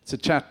 It's a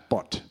chat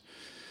bot.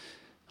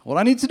 All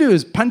I need to do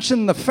is punch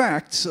in the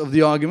facts of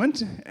the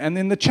argument, and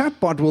then the chat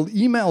bot will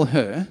email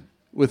her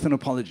with an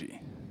apology.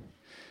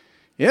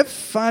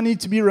 If I need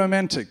to be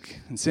romantic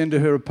and send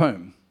her a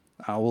poem,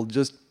 I will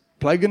just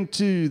plug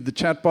into the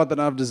chatbot that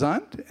I've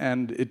designed,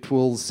 and it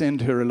will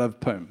send her a love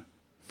poem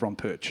from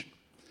Perch.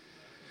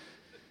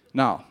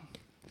 Now,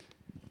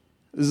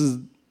 this is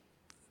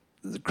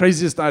the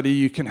craziest idea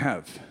you can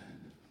have,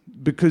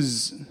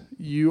 because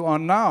you are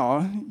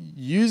now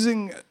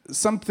using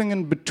something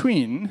in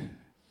between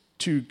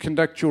to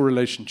conduct your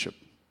relationship.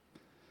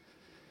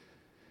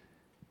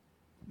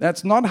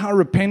 That's not how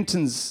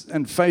repentance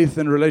and faith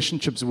and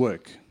relationships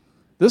work.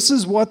 This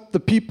is what the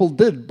people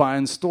did by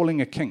installing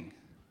a king.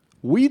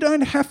 We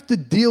don't have to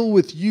deal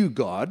with you,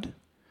 God.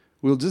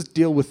 We'll just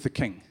deal with the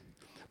king.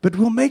 But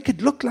we'll make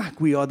it look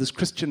like we are this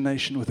Christian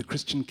nation with a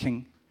Christian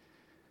king.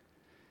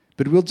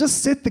 But we'll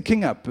just set the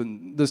king up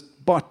and this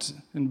bot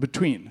in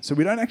between. So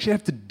we don't actually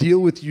have to deal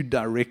with you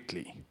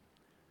directly.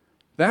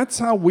 That's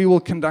how we will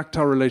conduct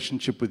our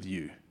relationship with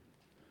you.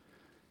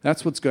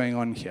 That's what's going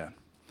on here.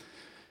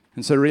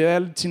 And so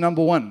reality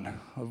number one,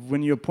 of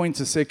when you appoint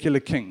a secular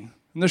king,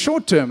 in the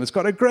short term, it's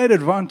got a great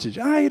advantage.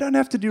 You don't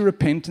have to do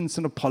repentance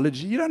and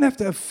apology. You don't have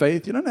to have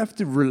faith. You don't have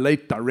to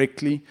relate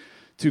directly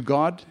to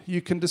God.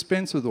 You can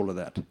dispense with all of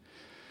that.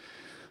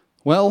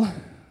 Well,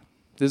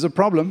 there's a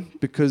problem,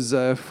 because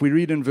if we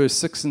read in verse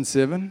 6 and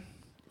 7,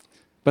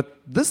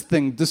 but this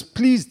thing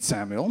displeased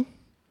Samuel,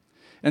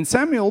 and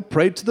Samuel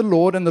prayed to the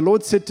Lord, and the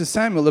Lord said to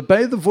Samuel,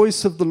 obey the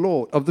voice of the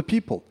Lord, of the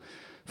people,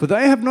 for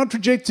they have not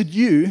rejected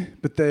you,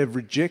 but they have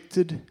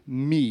rejected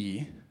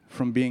me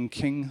from being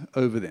king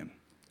over them.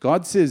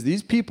 God says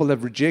these people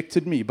have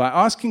rejected me. By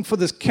asking for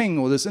this king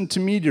or this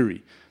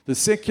intermediary, the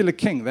secular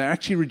king, they're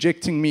actually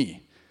rejecting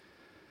me.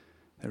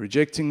 They're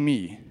rejecting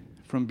me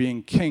from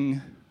being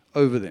king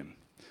over them.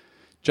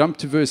 Jump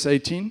to verse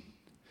 18.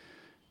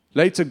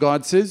 Later,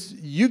 God says,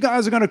 you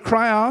guys are going to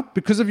cry out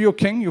because of your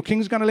king. Your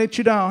king's going to let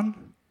you down,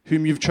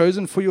 whom you've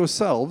chosen for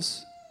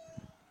yourselves,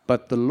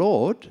 but the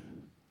Lord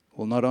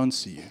will not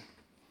answer you.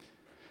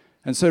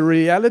 And so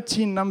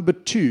reality number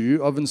two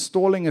of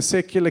installing a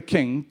secular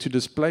king to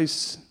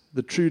displace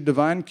the true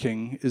divine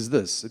king is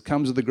this. It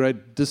comes with a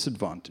great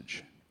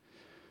disadvantage.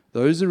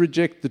 Those who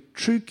reject the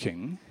true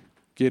king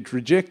get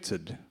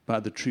rejected by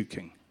the true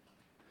king.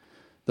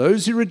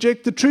 Those who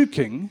reject the true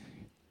king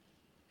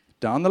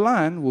down the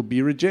line will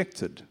be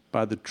rejected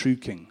by the true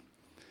king.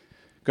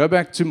 Go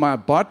back to my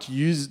bot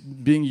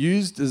being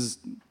used as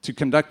to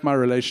conduct my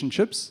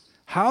relationships.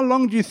 How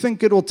long do you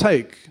think it will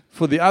take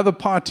for the other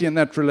party in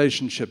that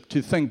relationship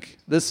to think,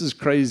 this is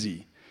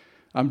crazy?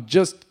 I'm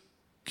just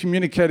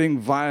communicating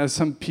via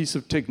some piece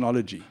of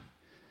technology.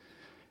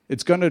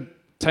 It's going to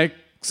take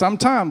some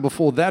time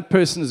before that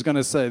person is going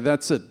to say,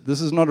 that's it. This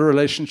is not a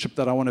relationship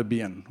that I want to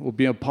be in or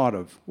be a part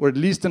of. Or at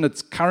least in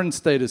its current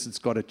status, it's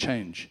got to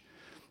change.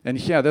 And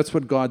here, that's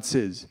what God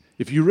says.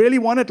 If you really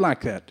want it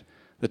like that,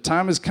 the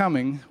time is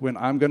coming when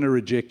I'm going to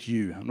reject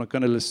you. I'm not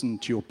going to listen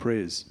to your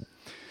prayers.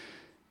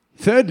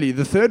 Thirdly,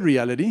 the third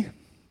reality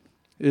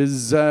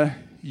is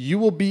you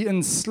will be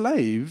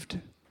enslaved.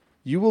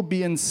 You will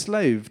be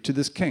enslaved to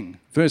this king.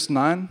 Verse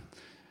 9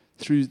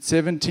 through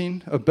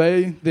 17,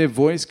 obey their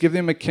voice, give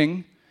them a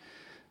king,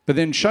 but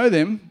then show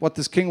them what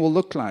this king will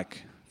look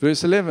like.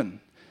 Verse 11,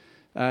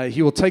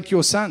 he will take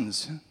your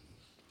sons.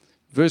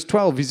 Verse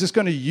 12, he's just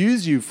going to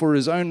use you for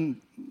his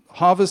own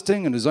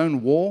harvesting and his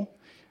own war.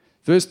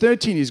 Verse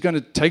 13, he's going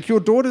to take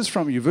your daughters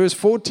from you. Verse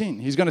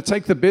 14, he's going to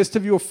take the best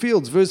of your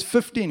fields. Verse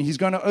 15, he's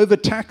going to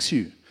overtax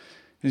you.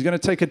 He's going to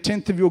take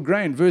 1/10 of your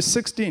grain. Verse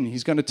 16,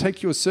 he's going to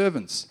take your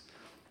servants.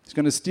 He's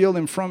going to steal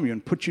them from you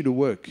and put you to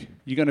work.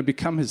 You're going to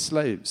become his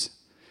slaves.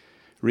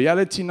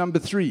 Reality number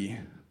 3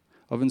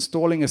 of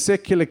installing a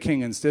secular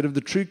king instead of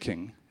the true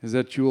king is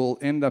that you will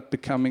end up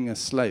becoming a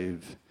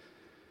slave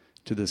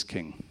to this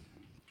king.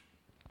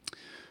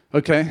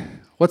 Okay,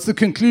 what's the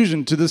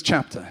conclusion to this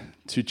chapter?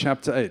 To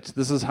chapter 8.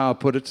 This is how I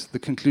put it. The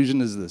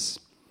conclusion is this.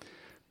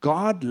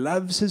 God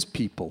loves his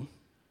people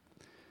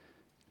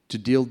to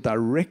deal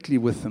directly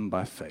with them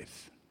by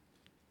faith.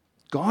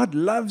 God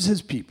loves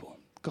his people.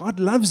 God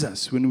loves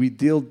us when we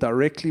deal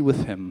directly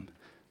with him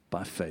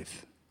by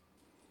faith.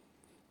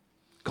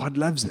 God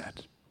loves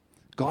that.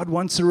 God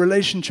wants a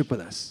relationship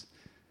with us.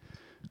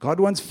 God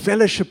wants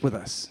fellowship with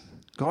us.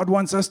 God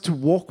wants us to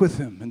walk with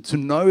him and to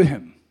know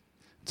him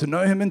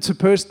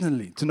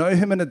interpersonally, to know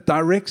him in a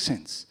direct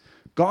sense.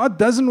 God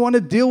doesn't want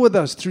to deal with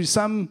us through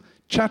some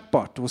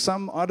chatbot or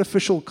some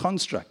artificial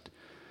construct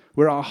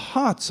where our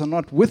hearts are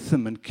not with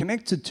him and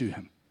connected to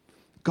him.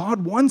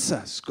 God wants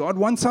us. God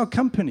wants our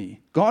company.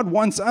 God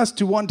wants us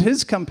to want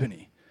his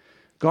company.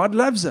 God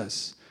loves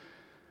us.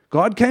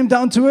 God came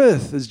down to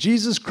earth as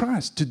Jesus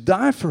Christ to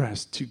die for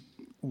us, to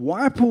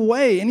wipe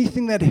away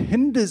anything that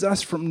hinders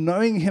us from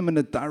knowing him in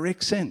a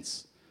direct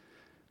sense.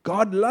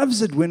 God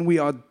loves it when we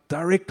are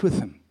direct with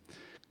him.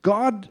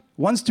 God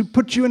wants to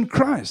put you in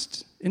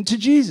Christ, into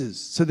Jesus,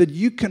 so that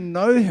you can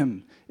know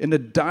him in a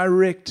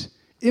direct,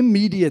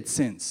 immediate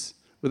sense,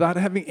 without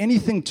having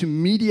anything to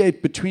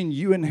mediate between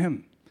you and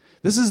him.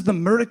 This is the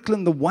miracle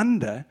and the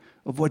wonder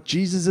of what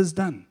Jesus has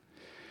done.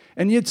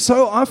 And yet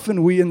so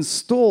often we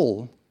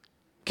install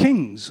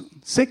kings,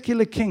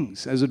 secular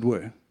kings, as it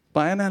were,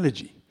 by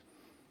analogy,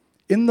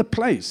 in the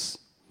place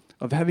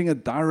of having a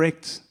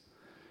direct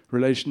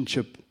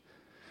relationship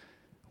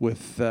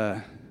with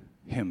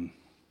him.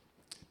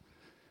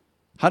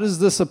 How does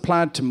this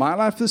apply to my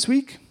life this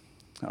week?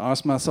 I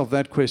asked myself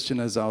that question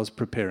as I was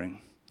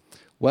preparing.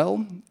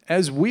 Well,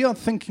 as we are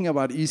thinking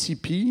about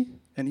ECP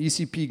and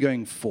ECP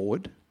going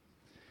forward,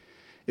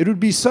 it would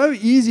be so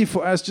easy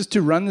for us just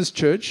to run this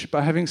church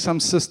by having some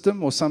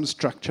system or some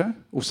structure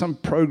or some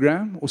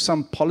program or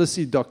some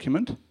policy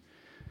document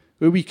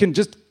where we can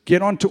just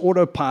get onto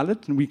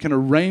autopilot and we can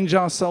arrange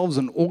ourselves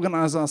and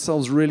organize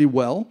ourselves really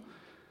well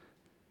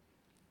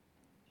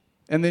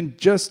and then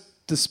just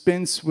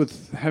dispense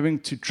with having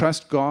to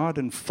trust God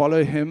and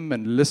follow him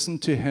and listen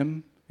to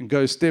him and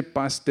go step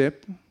by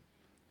step,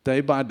 day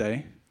by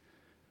day.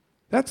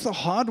 That's the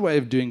hard way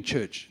of doing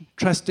church.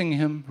 Trusting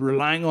Him,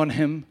 relying on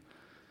Him,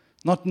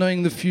 not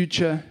knowing the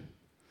future,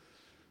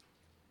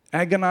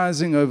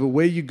 agonizing over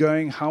where you're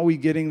going, how we're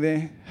getting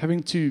there,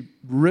 having to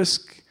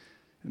risk,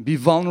 be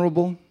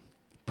vulnerable,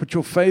 put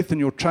your faith and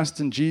your trust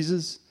in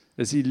Jesus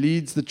as He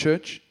leads the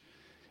church.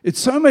 It's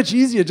so much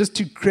easier just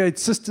to create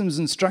systems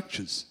and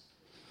structures.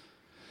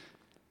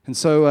 And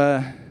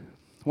so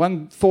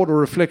one thought or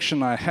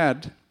reflection I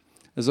had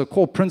as a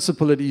core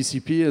principle at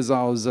ECP as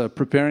I was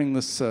preparing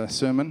this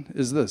sermon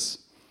is this.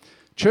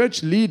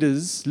 Church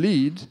leaders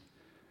lead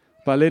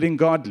by letting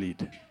God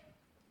lead.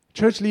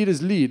 Church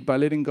leaders lead by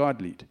letting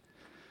God lead.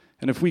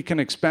 And if we can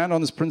expand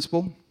on this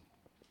principle,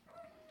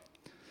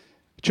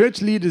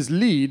 church leaders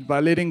lead by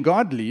letting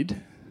God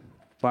lead,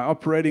 by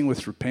operating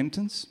with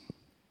repentance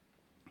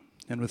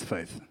and with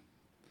faith.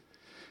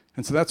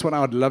 And so that's what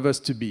I would love us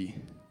to be,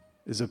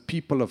 is a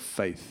people of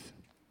faith,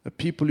 a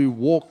people who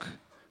walk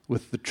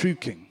with the true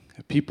King,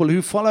 a people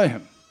who follow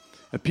Him,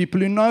 a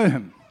people who know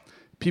Him,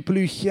 people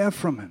who hear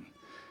from Him,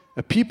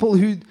 a people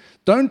who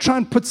don't try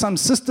and put some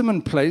system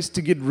in place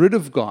to get rid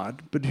of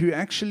God, but who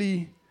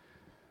actually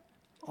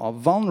are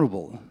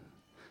vulnerable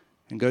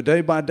and go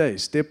day by day,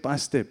 step by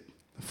step,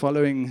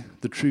 following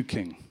the true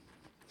King.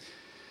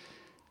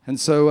 And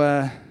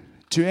so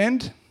to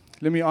end,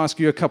 let me ask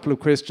you a couple of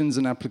questions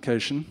in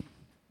application.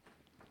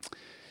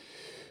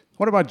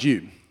 What about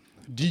you?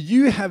 Do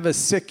you have a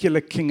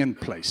secular king in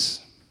place?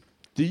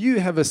 Do you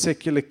have a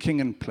secular king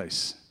in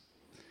place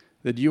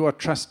that you are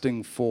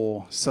trusting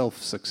for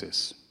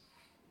self-success?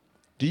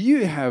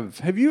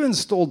 Have you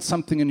installed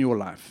something in your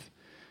life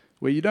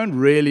where you don't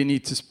really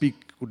need to speak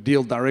or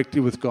deal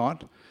directly with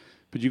God,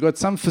 but you've got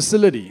some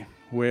facility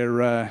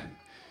where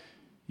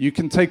you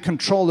can take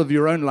control of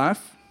your own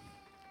life?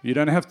 You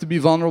don't have to be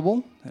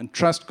vulnerable and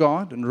trust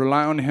God and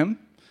rely on Him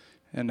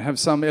and have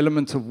some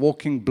element of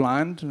walking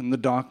blind in the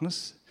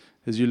darkness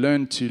as you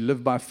learn to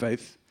live by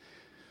faith.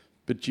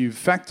 But you've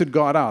factored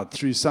God out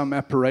through some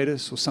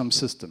apparatus or some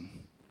system.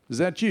 Is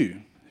that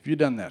you? Have you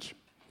done that?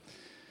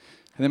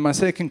 And then my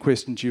second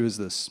question to you is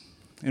this.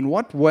 In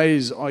what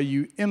ways are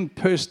you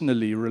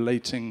impersonally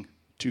relating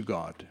to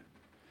God?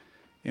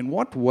 In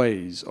what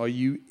ways are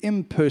you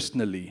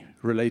impersonally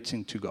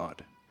relating to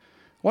God?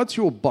 What's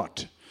your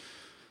bot?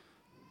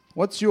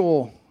 What's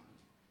your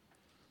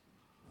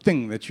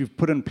thing that you've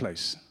put in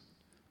place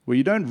where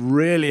you don't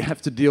really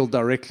have to deal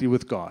directly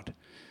with God,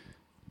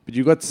 but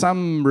you've got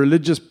some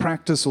religious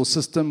practice or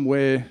system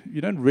where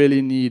you don't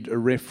really need a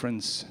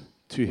reference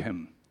to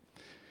Him?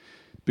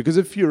 Because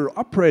if you're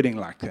operating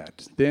like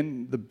that,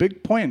 then the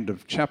big point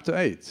of chapter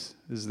 8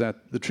 is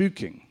that the true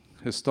King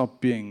has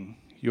stopped being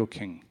your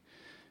king.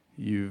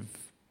 You've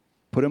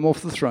put Him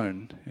off the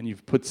throne and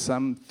you've put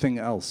something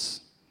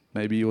else,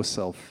 maybe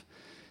yourself,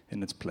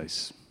 in its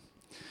place.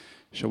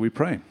 Shall we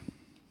pray?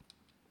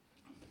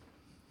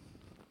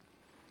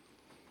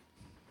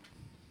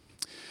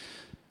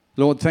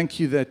 Lord, thank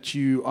you that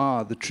you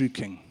are the true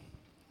King.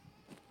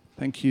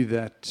 Thank you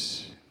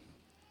that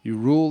you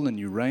rule and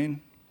you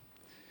reign.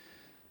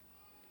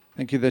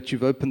 Thank you that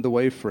you've opened the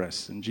way for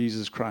us in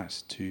Jesus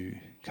Christ to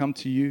come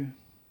to you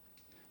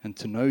and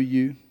to know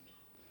you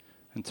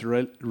and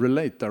to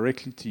relate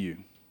directly to you.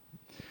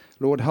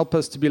 Lord, help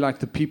us to be like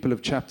the people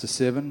of chapter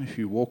 7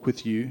 who walk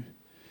with you,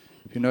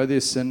 who know their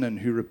sin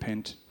and who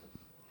repent.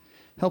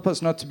 Help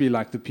us not to be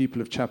like the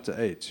people of chapter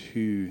 8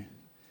 who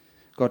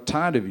got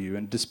tired of you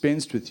and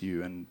dispensed with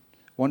you and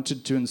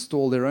wanted to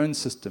install their own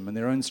system and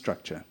their own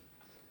structure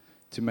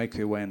to make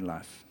their way in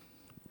life.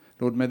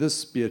 Lord, may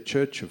this be a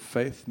church of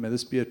faith. May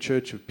this be a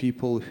church of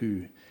people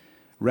who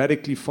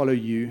radically follow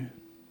you,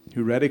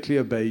 who radically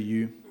obey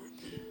you,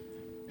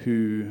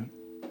 who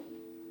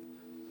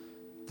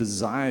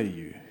desire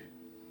you,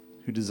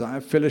 who desire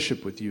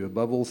fellowship with you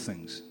above all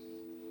things,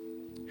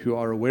 who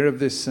are aware of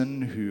their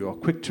sin, who are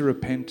quick to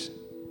repent,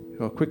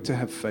 who are quick to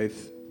have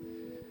faith,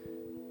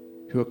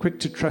 who are quick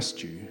to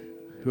trust you,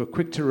 who are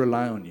quick to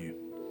rely on you.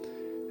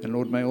 And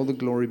Lord, may all the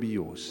glory be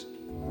yours.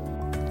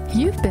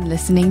 You've been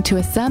listening to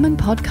a sermon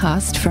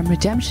podcast from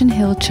Redemption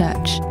Hill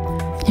Church.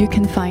 You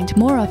can find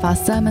more of our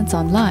sermons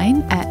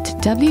online at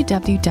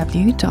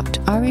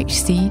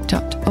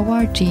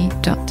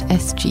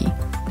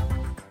www.rhc.org.sg.